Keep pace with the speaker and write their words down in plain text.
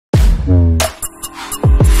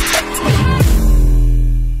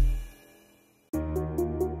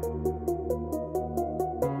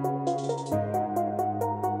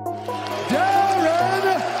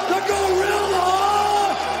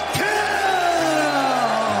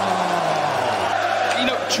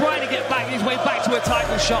get back his way back to a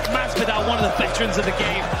title shot. Masvidal, one of the veterans of the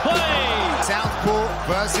game. Hey! Southpaw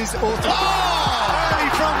versus Orton. Oh! Early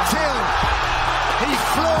from Till. He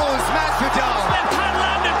floors Masvidal. Left hand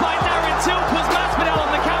landed by Darren Till, puts Masvidal on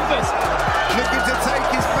the canvas. Looking to take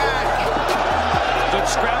his back. Good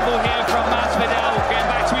scramble here from Masvidal, getting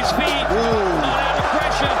back to his feet. Not out of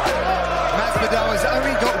pressure. Masvidal has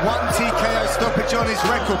only got one TKO stoppage on his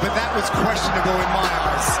record, but that was questionable in my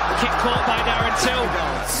eyes. Kick caught by Darren Till.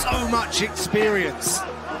 So much experience.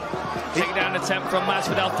 Takedown attempt from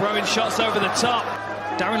Masvidal, throwing shots over the top.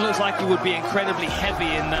 Darren looks like he would be incredibly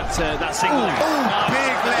heavy in that single.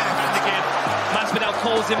 Big left. And again, Masvidal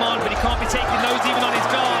calls him on, but he can't be taking those even on his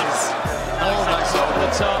guards. Nice over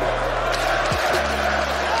the top.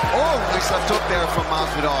 Oh, nice left hook there from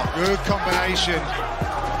Masvidal. Good combination.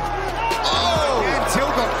 Oh! And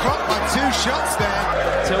Till got clocked by 2 shots there.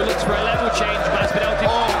 Till looks for a level change. Masvidal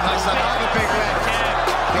did. Oh, nice another big left.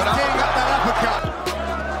 Yeah. He's teeing up that uppercut.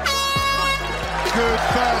 Good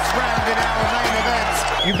first round in our main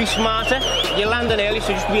event. You be smarter. You're landing early,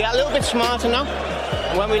 so just be a little bit smarter now.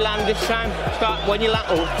 And when we land this time, when you land,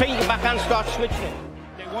 feint your backhand, start switching.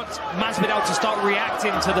 They want Masvidal to start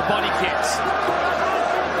reacting to the body kicks.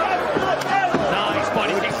 Nice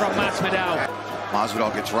body kick from Masvidal.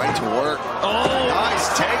 Masvidal gets right to work. Oh, nice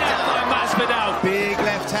takedown by Masvidal. Big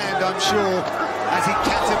left hand, I'm sure, as he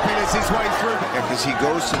caterpillars his way through. Yeah, because he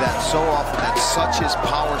goes to that so often. That's such his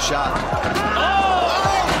power shot.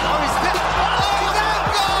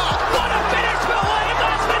 What a finish for Jorge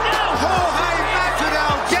Masvidal! Jorge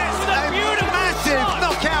Masvidal gets a massive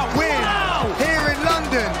knockout win here in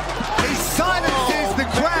London. He silences the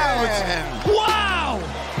crowd. Wow!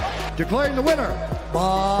 Declaring the winner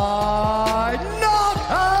by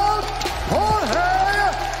knockout, Jorge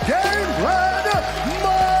Masvidal.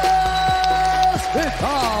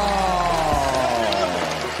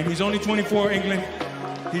 He's only 24, England.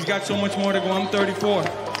 He's got so much more to go. I'm 34.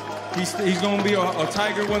 He's going to be a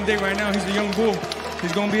tiger one day. Right now, he's a young bull.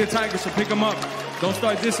 He's going to be a tiger, so pick him up. Don't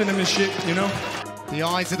start dissing him and shit, you know? The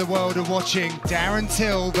eyes of the world are watching Darren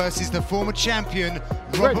Till versus the former champion,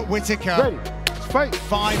 Robert Whittaker. Ready. Fight.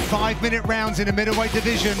 5 5-minute rounds in a middleweight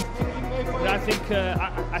division. I think,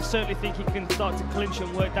 I certainly think he can start to clinch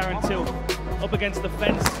and work Darren Till up against the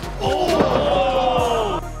fence.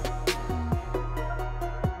 Oh!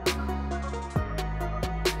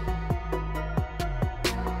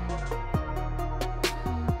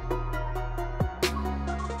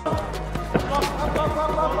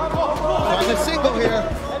 The single here.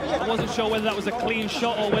 I wasn't sure whether that was a clean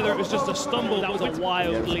shot or whether it was just a stumble. That was a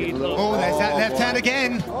wild lead. Oh, there's that left hand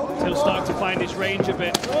again. Till starting to find his range a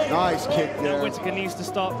bit. Nice kick there. Whittaker needs to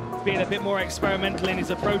start being a bit more experimental in his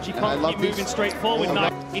approach. He can't keep moving straight forward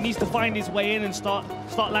now. He needs to find his way in and start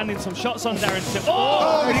landing some shots on Darren Till.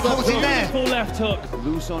 Oh, he caught him there. Full left hook.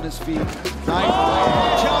 Loose on his feet.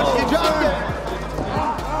 Nice. Charged him through.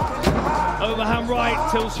 Overhand right,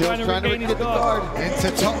 Till's trying to regain his guard. Into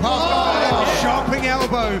top half. Sharping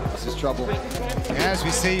elbow. This is trouble. As we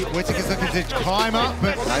see, Whittaker's looking to climb up,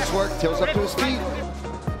 but Nice work. Till's up to his feet.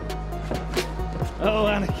 Oh,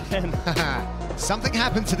 and again. something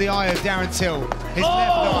happened to the eye of Darren Till. His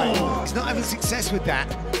left eye. He's not having success with that.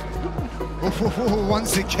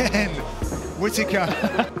 Once again, Whittaker.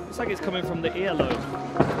 Looks like it's coming from the earlobe.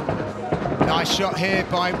 Nice shot here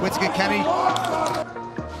by Whittaker. Can he?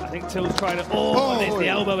 I think Till's trying to. Oh, there's the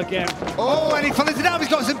elbow again. Oh, and he follows it up. He's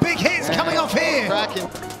got some big hits coming off here. Cracking.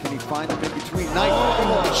 Can he find him in between?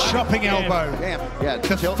 Nice. Chopping elbow. Damn. Yeah.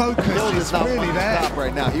 The focus is really there. Stop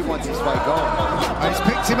right now. He wants this fight going. Oh, he's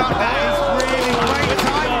picked him up. That is really great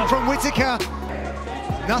timing from Whittaker.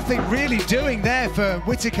 Nothing really doing there for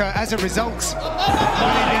Whittaker as a result. Really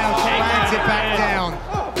now drags it back down.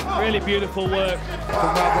 Really beautiful work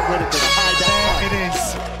From Robert Whittaker. There it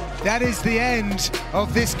is. That is the end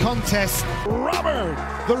of this contest. Robert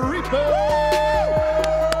the Reaper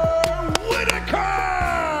Whittaker!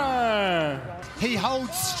 He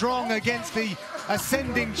holds strong against the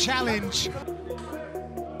ascending challenge.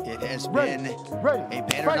 It has been a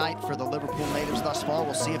banner night for the Liverpool natives thus far.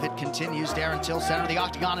 We'll see if it continues. Darren Till, center of the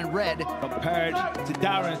octagon in red. Compared to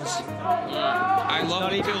Darren's. I love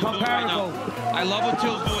what Till's doing right now. I love what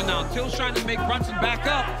Till's doing now. Till's trying to make Brunson back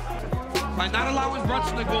up. By not allowing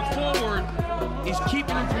Brunson to go forward, he's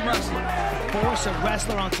keeping him from wrestling. Force a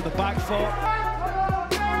wrestler onto the back foot.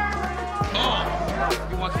 Oh,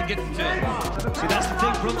 he wants to get to Till. See, that's the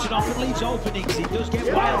thing. Brunson often leaves openings. He does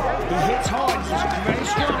get wild. He hits hard. He's very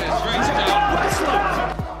strong. He's a good wrestler.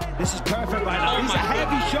 This is perfect right now. These are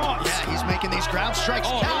heavy shots. Yeah, he's making these ground strikes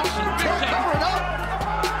count. Till covering up.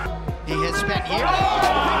 He has spent years.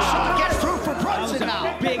 Big shot gets through for Brunson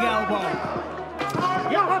now. Big elbow.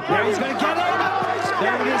 there. He's going to get it.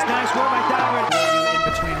 There it is. Nice work by Darren. In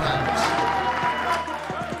between rounds.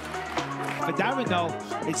 For Darren, though,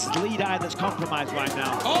 it's his lead eye that's compromised right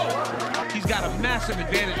now. Oh! He's got a massive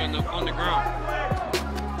advantage on the ground.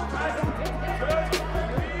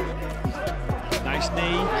 Nice knee.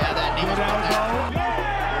 Yeah, that knee. Good elbow.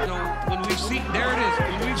 You know, when we've seen, there it is.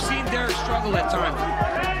 When we've seen Derek struggle at times.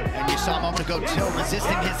 And you saw a moment ago Till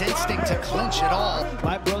resisting his instinct to clinch it all.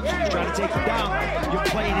 Like Brunson's trying to take him down. You're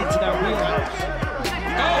playing into their wheelhouse.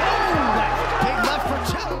 Oh! Big left for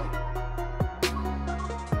Till.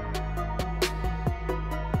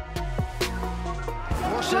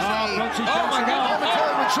 Forces a my God.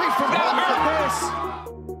 momentary retreat from Brunson.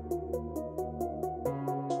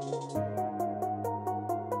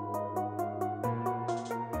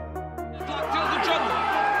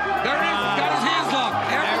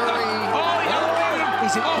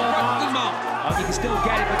 I think he still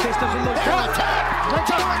get it, but this doesn't look good.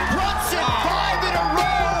 Darren Brunson, 5 in a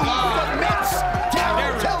row. He submits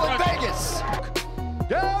Darren Till in Vegas.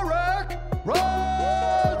 Derek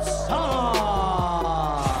Brunson.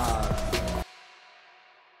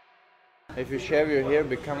 If you shave your hair,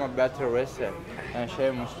 become a better wrestler and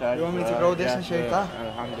shave mustache. You want me to grow this and shave that?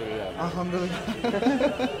 Alhamdulillah. Alhamdulillah.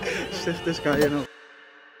 Shift this guy, you know.